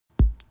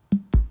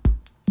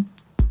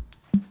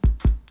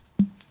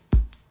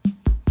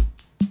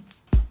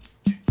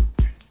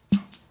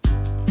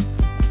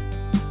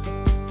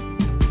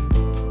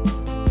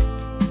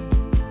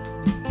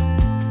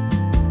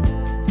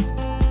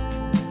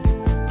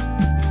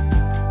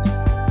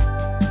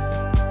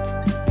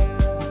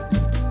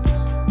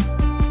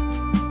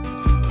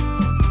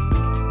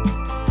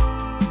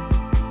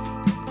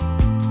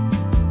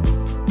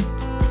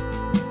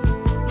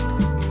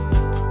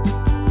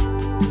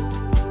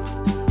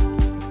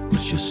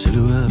your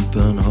silhouette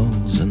burn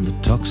holes in the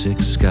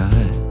toxic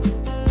sky.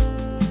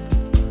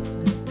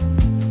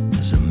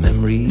 As the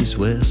memories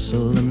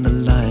whistle and the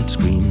lights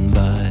scream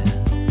by,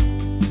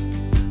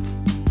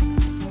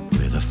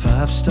 with a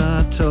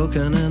 5-star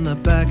token in the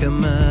back of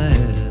my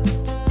head.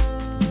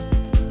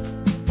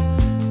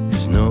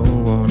 'Cause no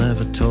one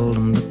ever told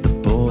them that the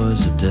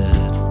boys are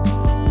dead.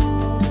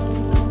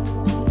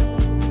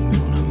 I'm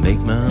gonna make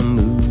my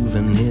move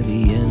and hear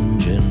the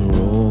engine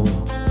roar.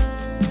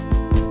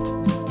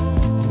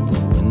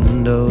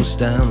 Windows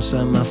down,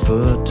 slam my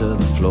foot to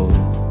the floor.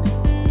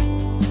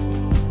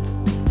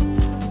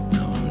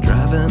 Now I'm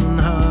driving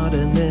hard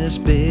in this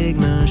big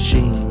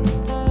machine,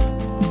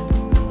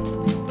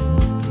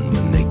 and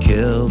when they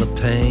kill the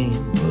pain,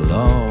 we'll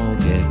all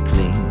get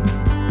clean.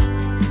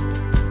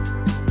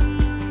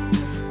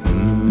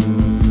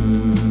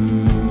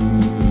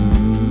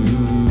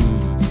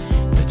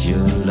 Let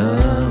your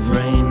love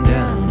rain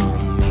down on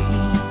me.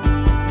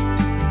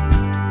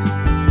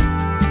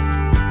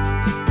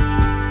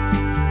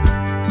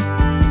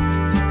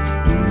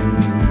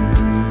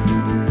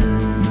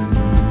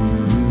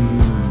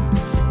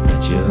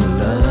 Let your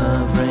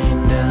love rain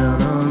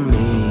down on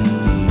me.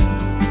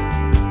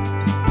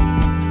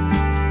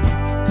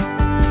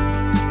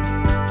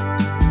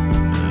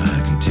 I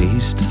can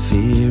taste the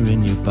fear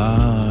in your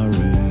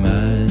barroom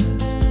eyes.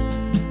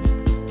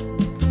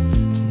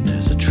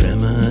 There's a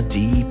tremor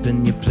deep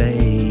in your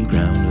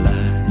playground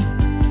light.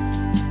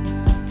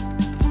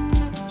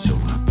 So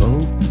I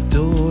bolt the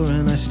door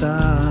and I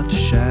start to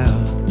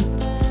shout.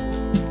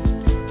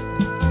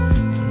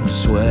 And I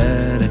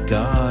swear to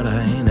God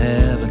I ain't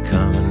ever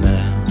coming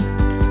out.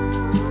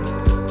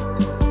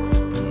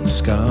 And the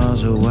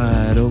scars are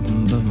wide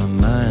open but my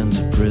mind's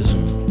a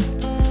prison,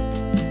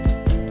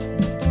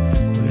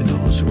 with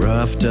those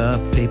roughed up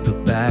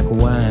paperback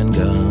wine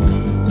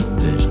gun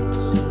visions.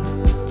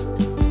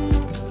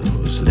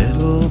 Those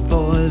little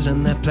boys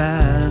in their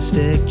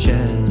plastic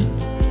chairs,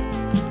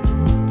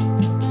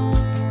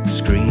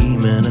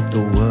 screaming at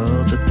the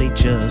world that they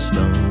just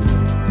don't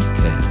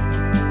care.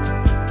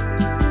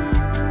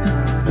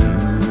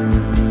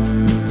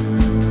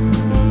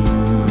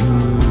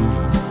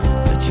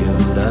 Let your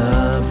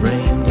love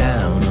rain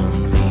down on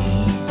me.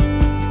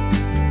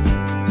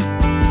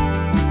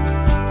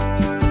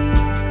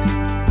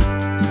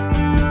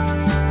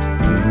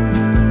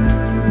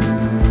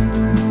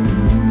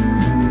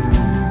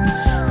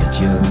 Let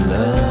your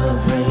love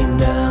rain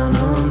down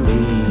on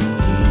me.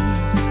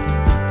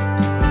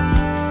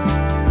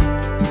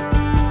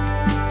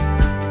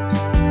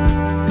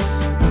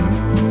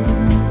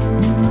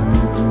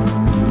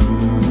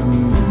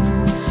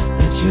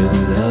 Let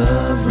your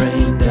love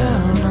rain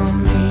down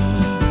on me.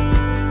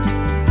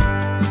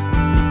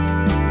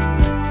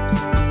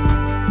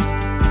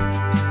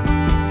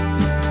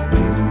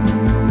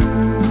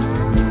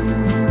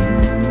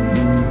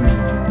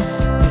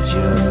 Let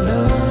your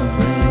love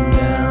rain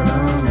down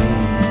on me.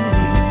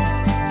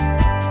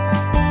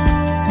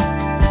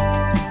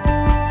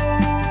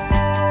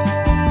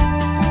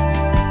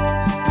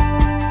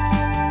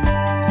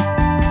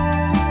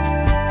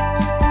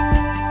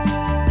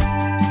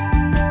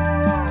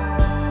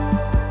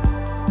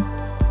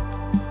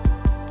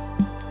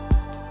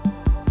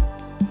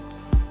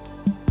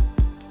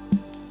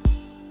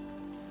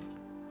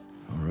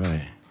 All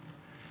right.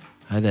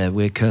 Hi there,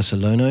 we're Curse of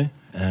Lono,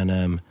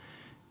 and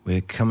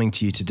we're coming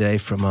to you today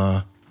from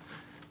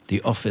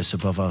the office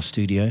above our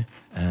studio.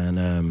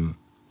 And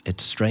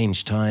it's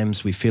strange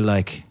times. We feel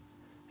like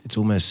it's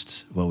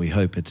almost, well, we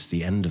hope it's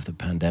the end of the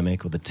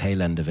pandemic or the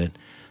tail end of it.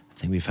 I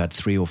think we've had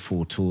 3 or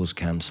 4 tours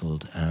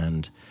cancelled,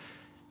 and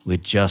we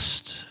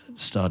just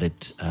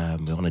started,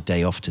 we're on a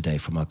day off today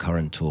from our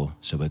current tour,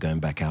 so we're going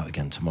back out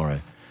again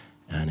tomorrow.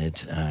 And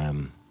it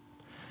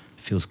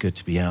feels good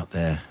to be out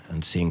there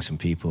and seeing some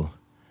people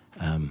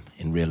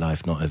in real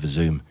life, not over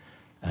Zoom.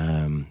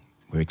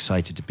 We're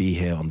excited to be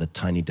here on the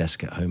Tiny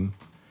Desk at Home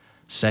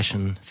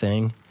session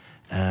thing,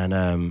 and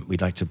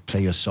we'd like to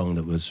play you a song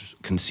that was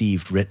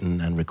conceived,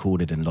 written and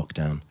recorded in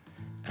lockdown,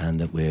 and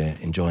that we're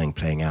enjoying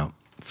playing out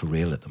for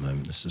real at the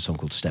moment. This is a song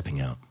called Stepping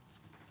Out.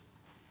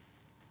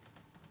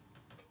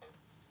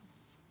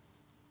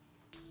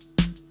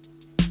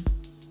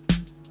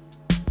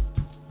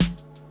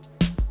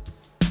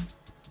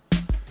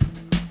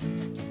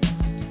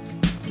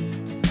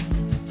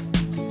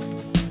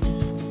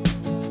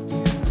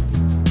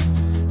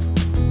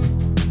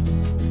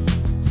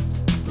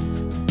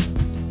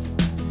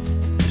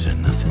 Is there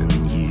nothing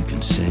you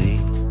can say?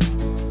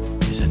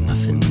 Is there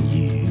nothing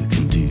you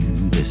can do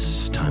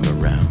this time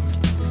around?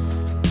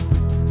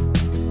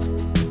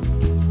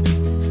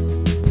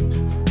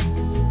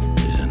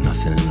 Is there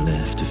nothing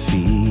left to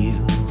feel?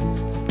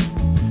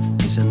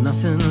 Is there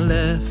nothing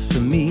left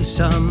for me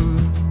somehow?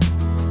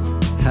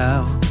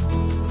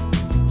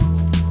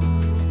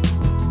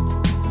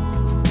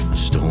 A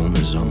storm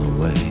is on the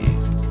way.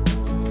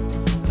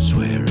 I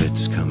swear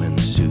it's coming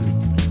soon.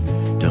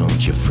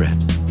 Don't you fret,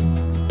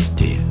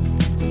 dear.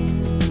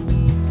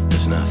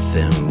 There's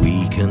nothing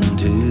we can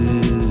do.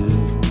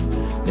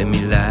 Let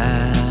me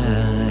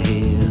lie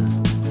here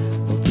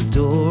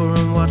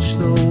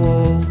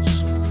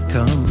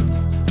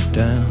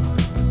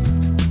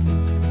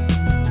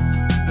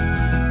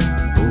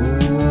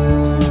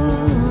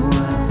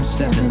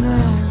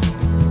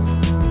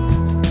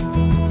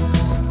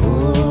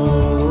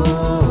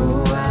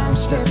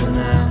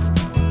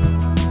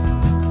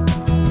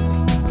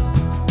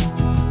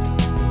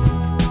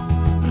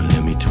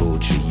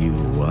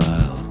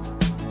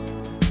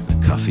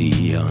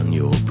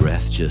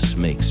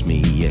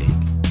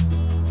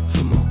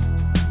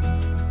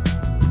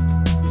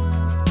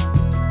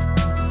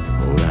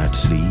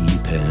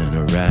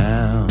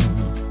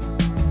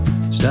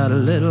start a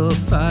little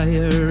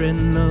fire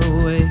in the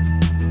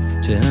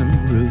waiting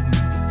room.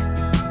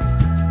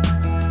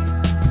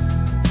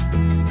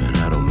 And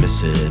I don't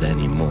miss it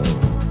anymore.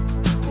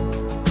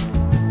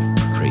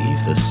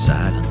 Crave the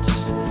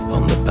silence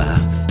on the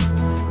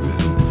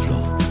bathroom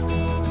floor.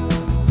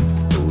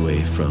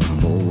 Away from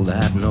all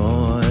that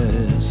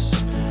noise,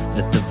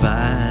 let the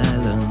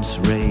violence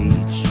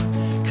rage.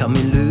 Cut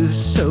me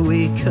loose so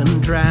we can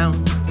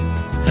drown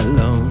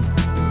alone.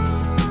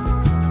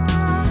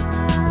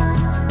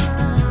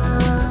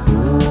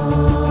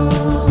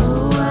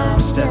 Ooh, I'm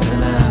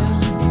stepping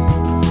out.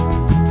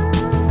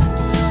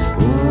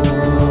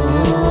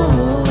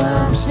 Ooh,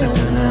 I'm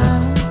stepping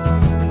out.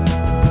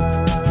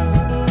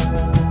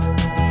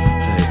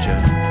 Play it,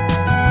 Joe.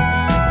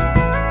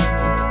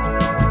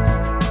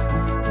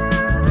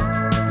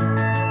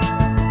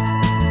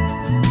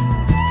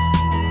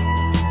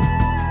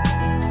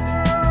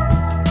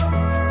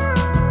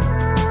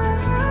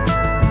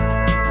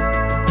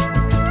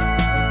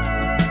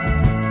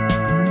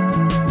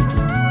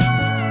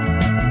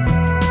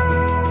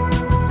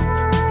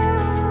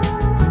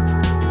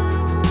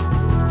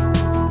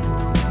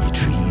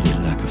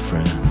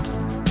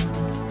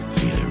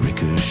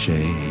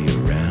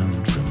 Around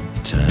from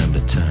time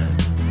to time,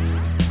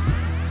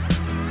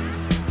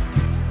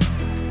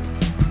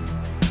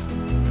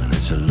 and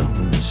it's a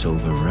lonely,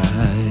 sober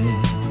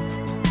ride.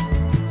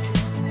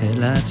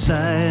 Headlights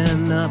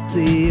eyeing up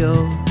the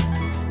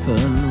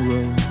open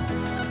road.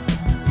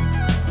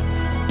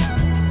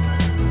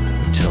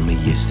 Tell me,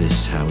 is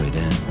this how it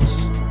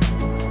ends?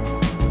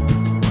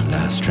 One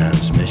last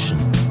transmission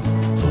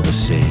for the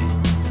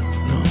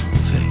signal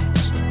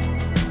fades.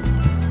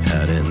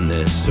 Out in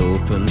this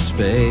open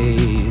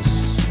space,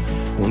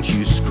 won't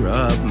you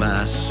scrub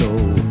my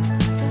soul?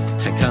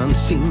 I can't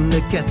seem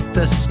to get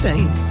the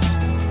stains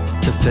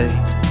to fade.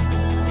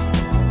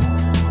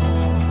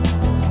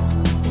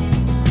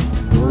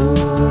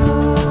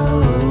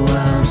 Ooh,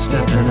 I'm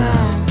stepping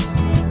out.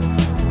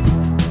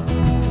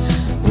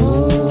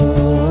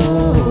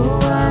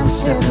 Ooh, I'm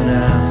stepping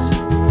out.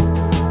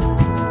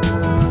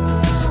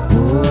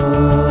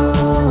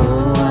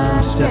 Ooh,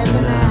 I'm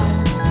stepping out.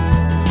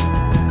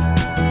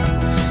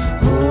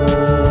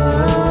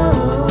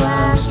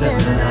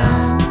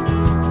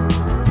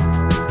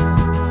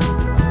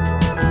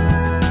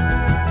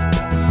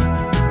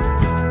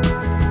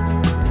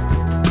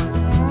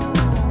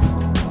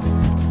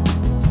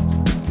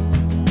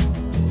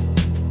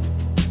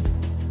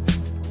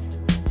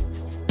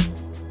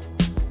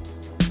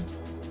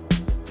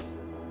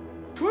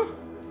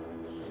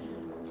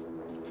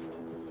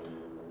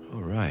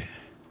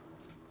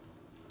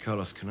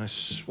 Carlos, can I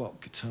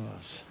swap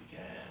guitars? Yeah.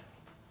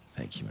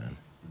 Thank you, man.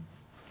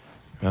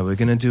 Right, we're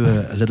going to do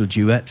a little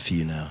duet for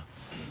you now.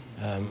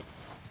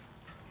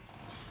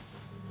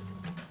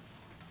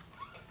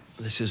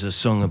 This is a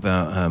song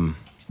about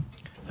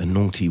a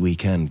naughty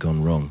weekend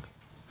gone wrong.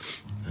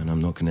 And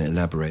I'm not going to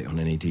elaborate on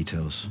any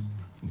details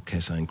in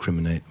case I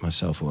incriminate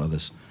myself or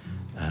others.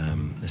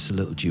 This is a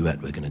little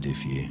duet we're going to do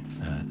for you.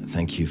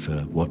 Thank you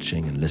for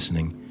watching and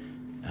listening.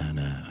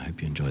 And I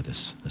hope you enjoy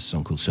this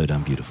song called So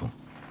Damn Beautiful.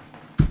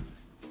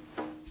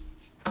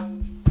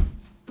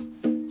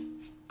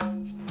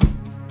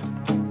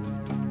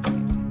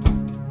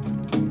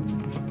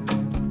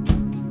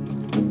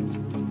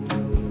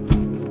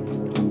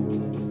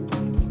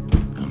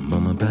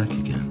 Back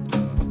again,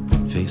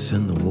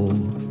 facing the wall,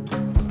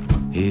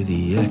 hear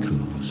the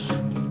echoes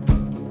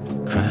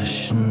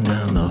crashing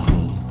down the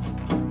hall.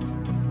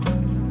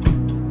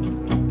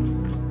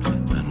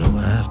 I know I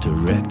have to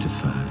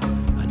rectify,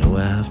 I know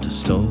I have to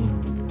stall,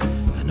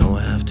 I know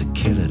I have to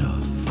kill it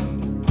off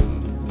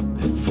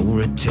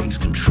before it takes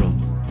control.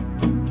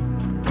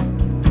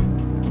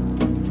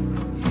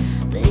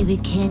 Baby,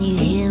 can you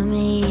hear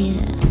me?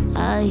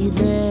 Are you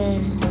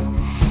there?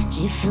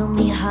 Do you feel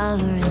me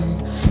hovering?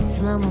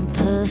 Smell my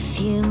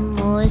perfume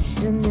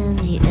moistening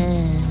the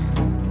air.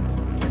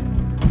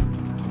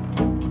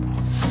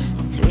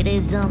 3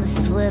 days on the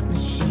sweat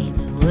machine,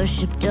 we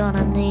worshipped on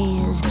our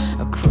knees.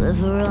 A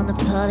quiver on the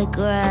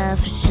polygraph,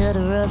 a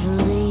shudder of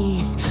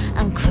release.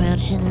 I'm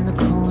crouching in the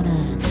corner,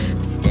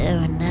 I'm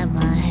staring at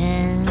my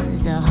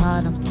hands. A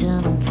hard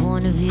nocturnal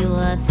point of view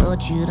I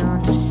thought you'd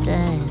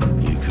understand.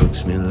 You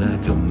coax me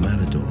like a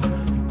matador,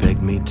 you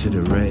beg me to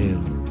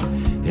derail.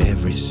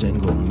 Every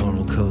single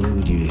moral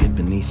code you hid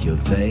beneath your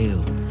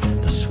veil.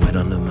 The sweat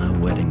under my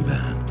wedding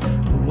band,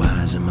 the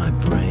wires in my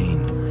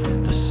brain.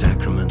 The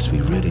sacraments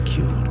we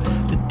ridiculed,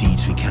 the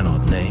deeds we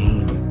cannot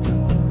name.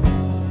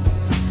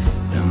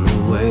 And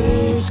the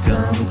waves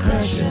come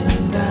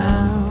crashing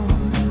down,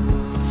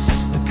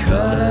 the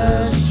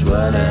colors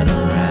swirling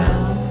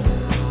around.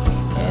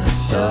 And it's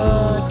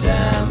so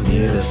damn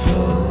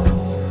beautiful.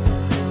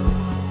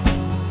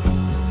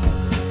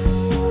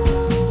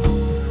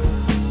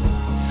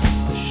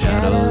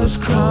 Shadows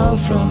crawl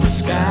from the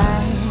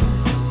sky,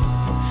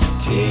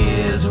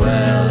 tears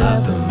well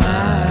up in my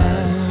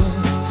eyes,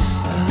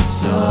 and it's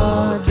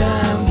so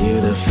damn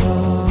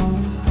beautiful.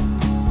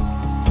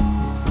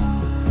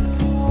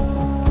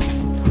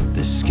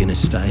 The skin is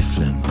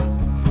stifling,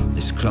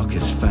 clock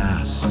is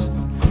fast,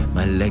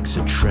 my legs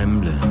are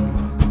trembling,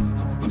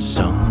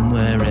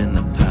 somewhere in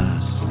the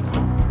past.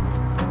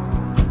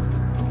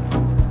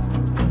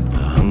 The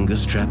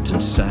hunger's trapped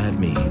inside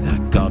me,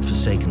 that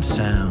godforsaken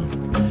sound.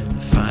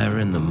 The fire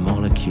in the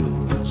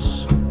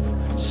molecules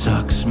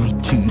sucks me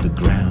to the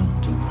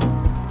ground.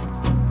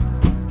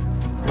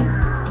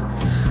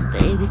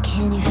 Baby,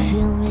 can you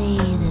feel me?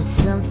 There's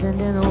something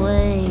in the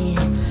way.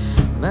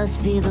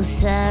 Must be those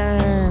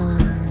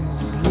sirens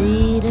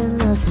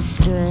leading us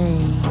astray.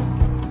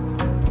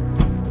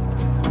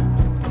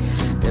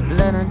 The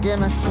blood under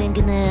my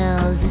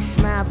fingernails, they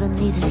smile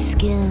beneath the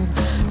skin,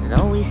 and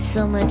always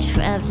somewhere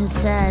trapped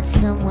inside,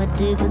 somewhere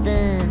deep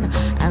within.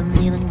 I'm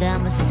kneeling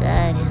down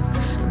beside him,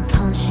 I'm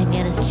punching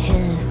at his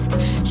chest,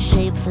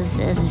 shapeless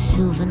as a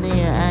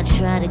souvenir. I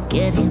try to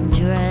get him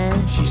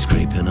dressed. She's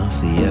scraping off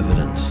the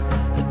evidence,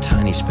 a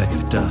tiny speck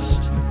of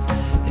dust,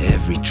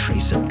 every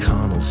trace of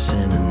carnal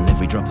sin and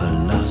every drop of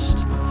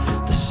lust.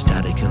 The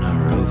static in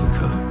her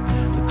overcoat,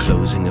 the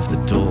closing of the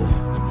door,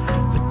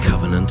 the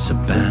covenants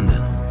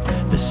abandoned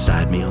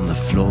beside me on the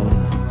floor.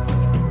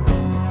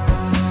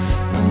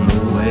 And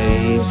the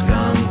waves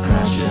come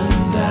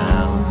crashing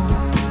down,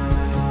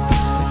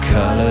 the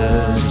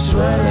colors are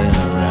swirling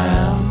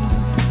around,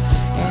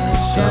 and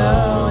it's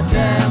so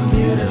damn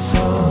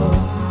beautiful.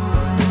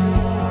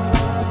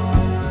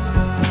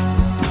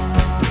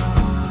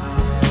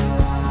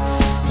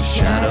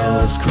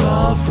 Shadows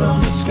crawl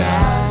from the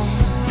sky,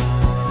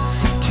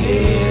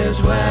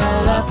 tears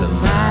well up in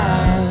my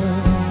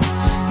eyes,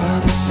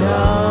 and it's so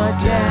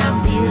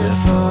damn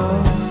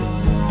beautiful.